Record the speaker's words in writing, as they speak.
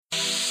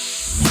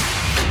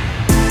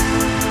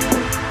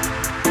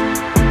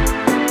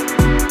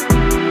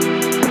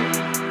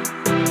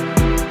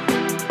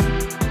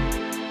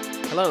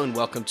Hello and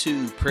welcome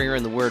to Prayer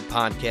in the Word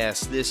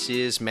podcast. This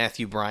is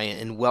Matthew Bryant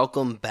and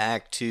welcome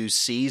back to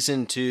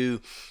season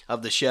 2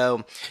 of the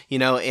show.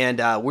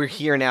 We're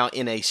here now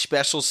in a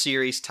special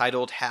series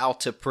titled How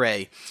to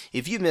Pray.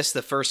 If you missed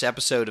the first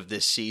episode of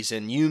this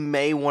season, you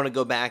may want to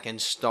go back and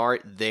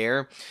start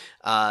there.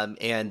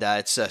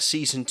 It's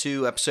season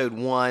 2, episode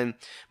 1.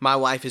 My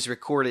wife has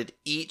recorded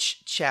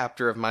each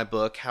chapter of my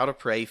book, How to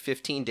Pray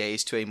 15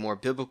 Days to a More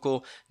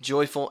Biblical,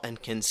 Joyful,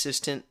 and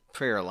Consistent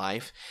Prayer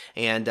Life.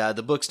 And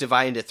the book's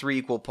divided into 3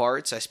 equal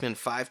parts. I spend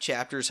 5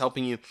 chapters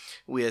helping you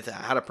with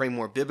how to pray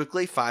more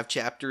biblically, 5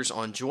 chapters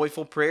on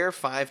joyful prayer,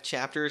 5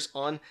 chapters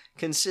on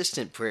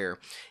consistent prayer.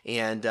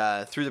 And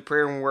through the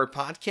Prayer and Word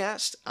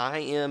podcast, I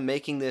am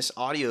making this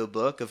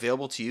audiobook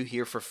available to you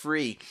here for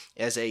free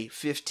as a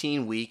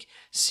 15-week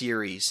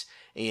series.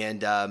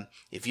 And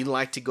if you'd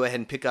like to go ahead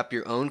and pick up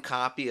your own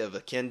copy of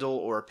a Kindle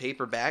or a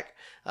paperback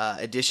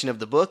edition of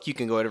the book, you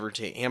can go over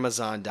to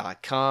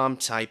Amazon.com,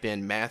 type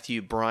in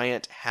Matthew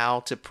Bryant, How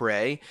to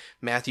Pray,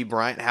 Matthew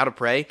Bryant, How to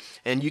Pray,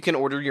 and you can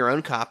order your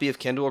own copy of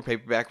Kindle or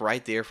paperback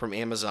right there from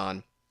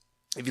Amazon.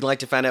 If you'd like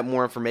to find out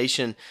more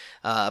information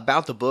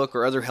about the book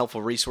or other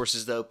helpful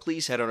resources, though,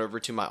 please head on over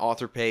to my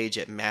author page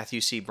at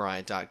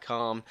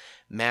MatthewCBryant.com,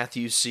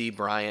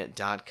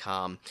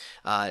 MatthewCBryant.com.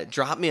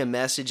 Drop me a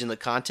message in the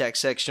contact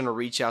section or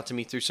reach out to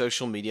me through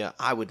social media.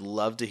 I would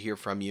love to hear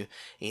from you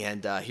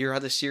and hear how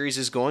the series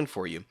is going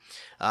for you.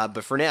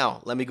 But for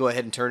now, let me go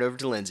ahead and turn it over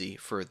to Lindsay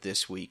for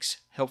this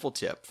week's helpful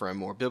tip for a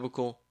more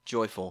biblical,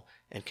 joyful,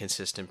 and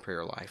consistent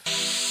prayer life.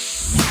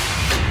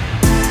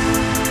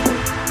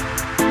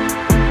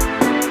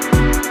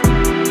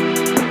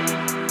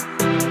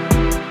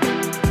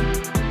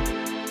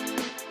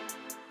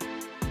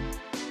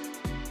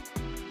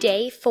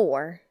 Day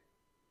 4.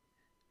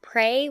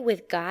 Pray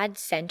with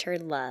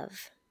God-centered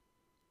love.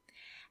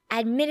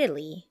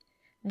 Admittedly,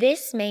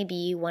 this may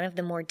be one of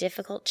the more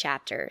difficult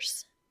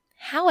chapters.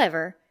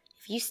 However,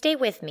 if you stay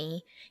with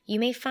me, you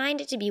may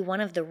find it to be one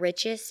of the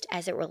richest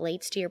as it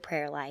relates to your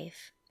prayer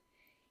life.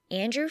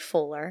 Andrew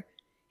Fuller,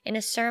 in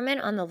a sermon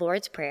on the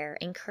Lord's Prayer,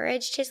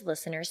 encouraged his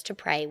listeners to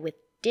pray with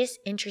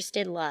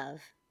disinterested love.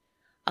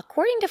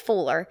 According to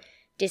Fuller,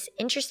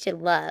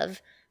 disinterested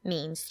love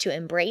means to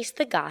embrace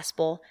the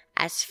gospel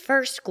as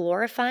first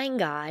glorifying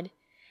God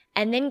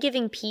and then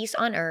giving peace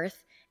on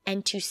earth,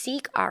 and to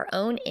seek our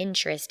own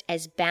interest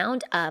as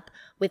bound up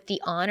with the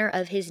honor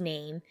of his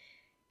name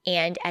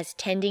and as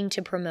tending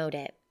to promote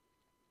it.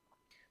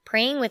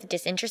 Praying with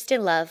disinterested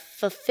love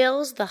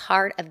fulfills the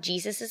heart of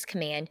Jesus'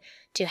 command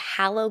to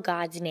hallow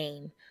God's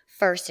name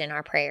first in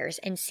our prayers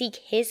and seek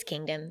his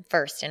kingdom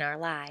first in our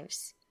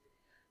lives.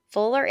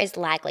 Fuller is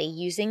likely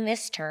using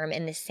this term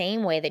in the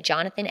same way that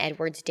Jonathan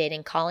Edwards did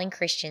in calling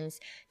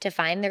Christians to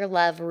find their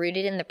love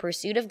rooted in the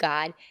pursuit of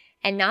God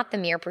and not the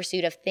mere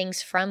pursuit of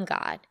things from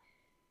God.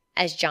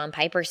 As John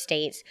Piper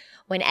states,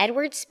 when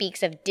Edwards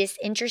speaks of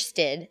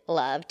disinterested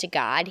love to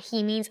God,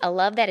 he means a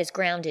love that is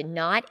grounded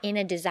not in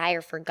a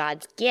desire for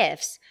God's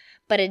gifts,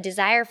 but a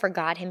desire for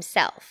God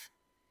himself.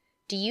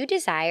 Do you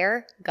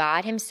desire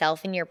God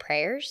himself in your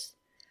prayers?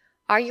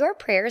 Are your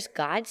prayers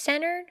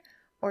God-centered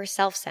or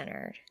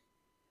self-centered?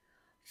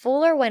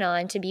 Fuller went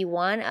on to be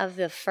one of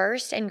the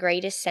first and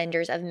greatest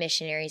senders of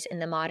missionaries in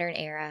the modern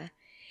era.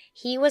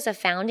 He was a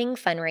founding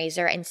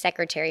fundraiser and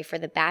secretary for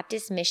the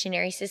Baptist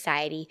Missionary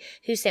Society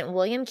who sent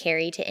William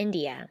Carey to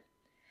India.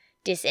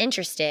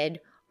 Disinterested,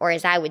 or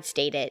as I would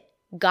state it,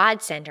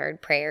 God-centered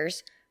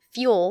prayers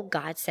fuel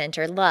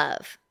God-centered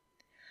love.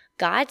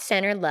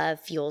 God-centered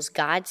love fuels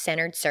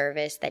God-centered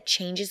service that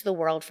changes the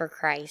world for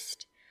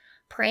Christ.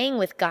 Praying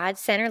with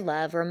God-centered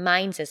love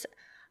reminds us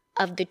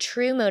of the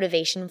true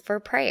motivation for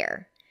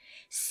prayer,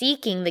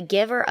 seeking the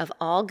giver of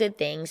all good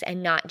things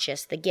and not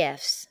just the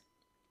gifts.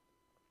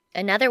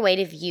 Another way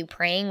to view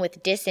praying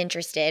with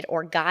disinterested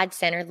or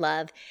God-centered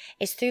love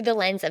is through the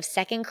lens of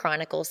 2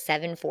 Chronicles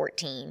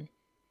 7:14.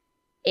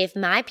 If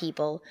my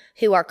people,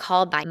 who are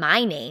called by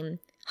my name,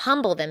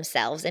 humble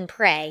themselves and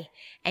pray,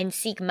 and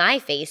seek my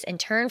face and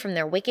turn from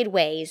their wicked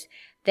ways,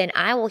 then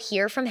I will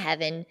hear from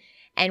heaven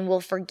and will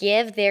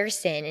forgive their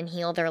sin and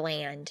heal their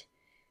land.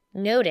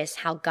 Notice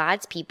how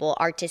God's people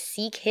are to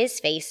seek his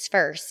face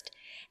first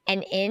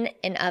and in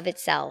and of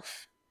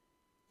itself.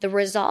 The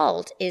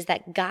result is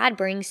that God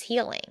brings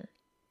healing.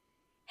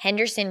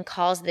 Henderson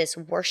calls this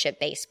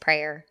worship-based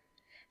prayer.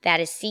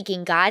 That is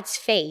seeking God's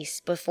face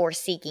before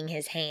seeking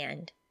his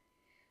hand.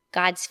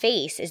 God's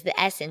face is the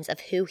essence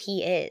of who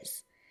he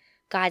is.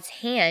 God's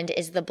hand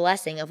is the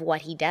blessing of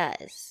what he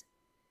does.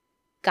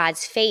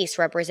 God's face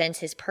represents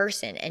his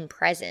person and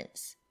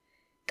presence.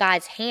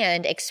 God's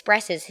hand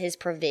expresses his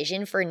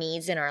provision for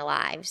needs in our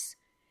lives.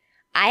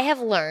 I have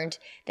learned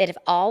that if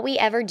all we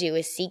ever do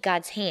is seek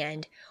God's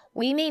hand,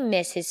 we may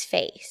miss his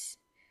face.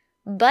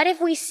 But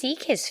if we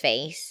seek his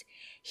face,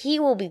 he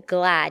will be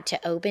glad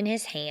to open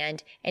his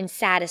hand and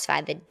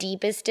satisfy the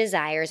deepest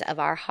desires of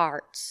our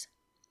hearts.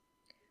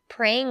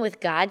 Praying with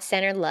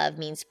God-centered love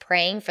means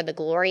praying for the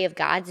glory of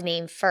God's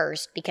name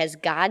first because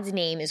God's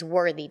name is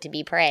worthy to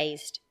be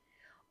praised.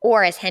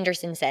 Or as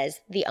Henderson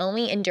says, the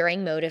only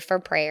enduring motive for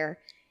prayer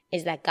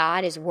is that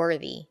God is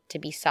worthy to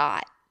be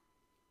sought.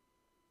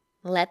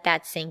 Let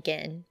that sink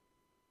in.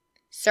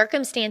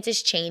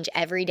 Circumstances change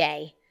every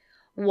day.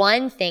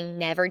 One thing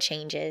never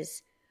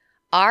changes.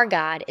 Our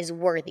God is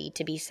worthy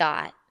to be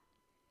sought.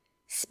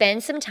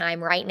 Spend some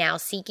time right now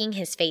seeking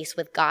His face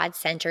with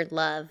God-centered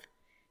love.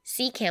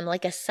 Seek Him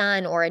like a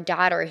son or a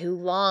daughter who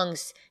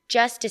longs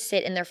just to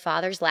sit in their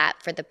Father's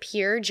lap for the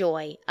pure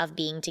joy of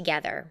being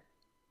together.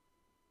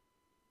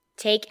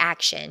 Take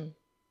action.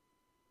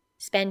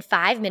 Spend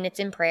 5 minutes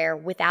in prayer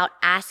without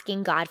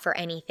asking God for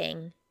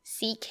anything.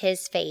 Seek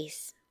His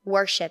face.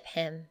 Worship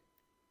Him.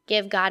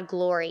 Give God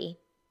glory.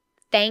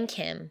 Thank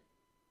Him.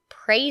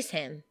 Praise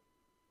Him.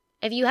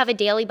 If you have a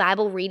daily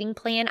Bible reading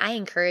plan, I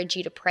encourage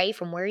you to pray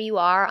from where you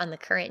are on the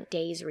current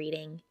day's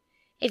reading.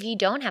 If you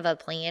don't have a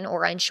plan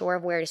or unsure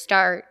of where to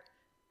start,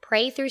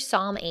 pray through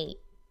Psalm 8.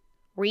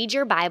 Read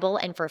your Bible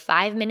and for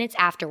 5 minutes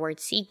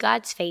afterwards, seek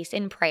God's face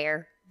in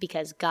prayer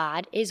because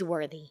God is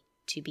worthy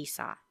to be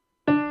sought.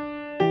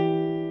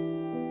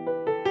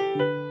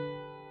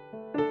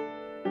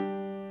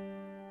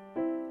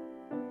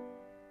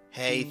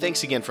 Hey,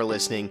 thanks again for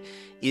listening.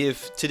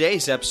 If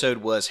today's episode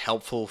was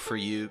helpful for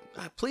you,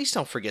 please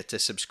don't forget to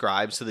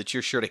subscribe so that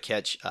you're sure to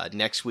catch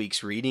next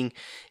week's reading.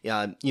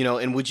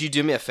 And would you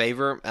do me a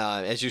favor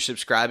as you're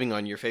subscribing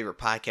on your favorite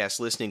podcast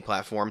listening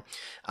platform?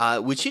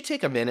 Would you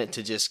take a minute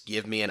to just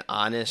give me an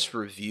honest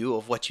review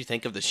of what you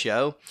think of the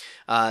show?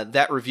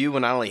 That review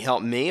will not only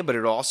help me, but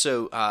it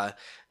also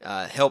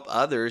help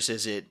others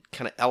as it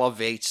kind of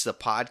elevates the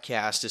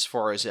podcast as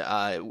far as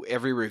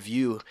every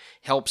review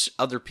helps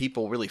other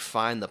people really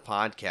find the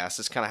podcast.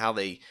 That's kind of how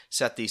they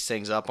set these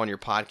things up on your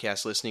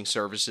podcast listening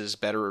services.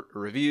 Better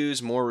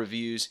reviews, more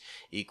reviews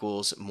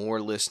equals more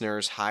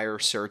listeners, higher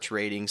search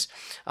ratings.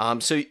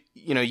 So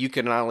you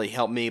can not only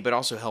help me, but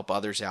also help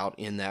others out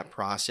in that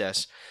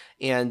process.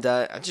 And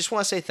I just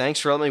want to say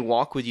thanks for letting me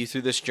walk with you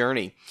through this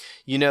journey.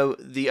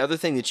 The other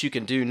thing that you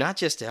can do, not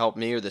just to help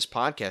me or this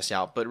podcast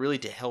out, but really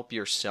to help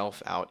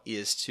yourself out,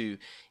 is to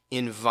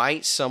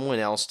invite someone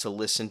else to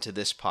listen to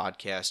this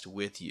podcast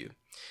with you.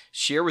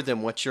 Share with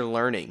them what you're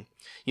learning.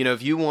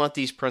 If you want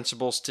these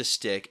principles to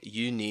stick,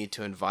 you need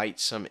to invite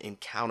some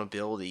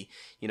accountability,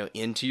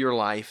 into your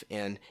life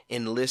and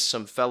enlist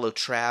some fellow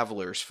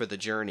travelers for the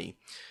journey.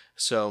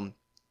 So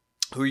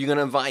who are you going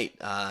to invite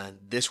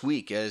this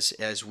week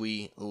as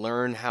we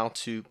learn how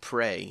to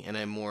pray in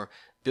a more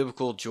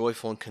biblical,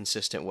 joyful, and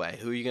consistent way?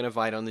 Who are you going to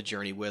invite on the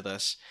journey with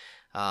us?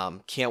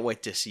 Can't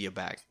wait to see you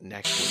back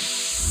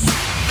next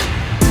week.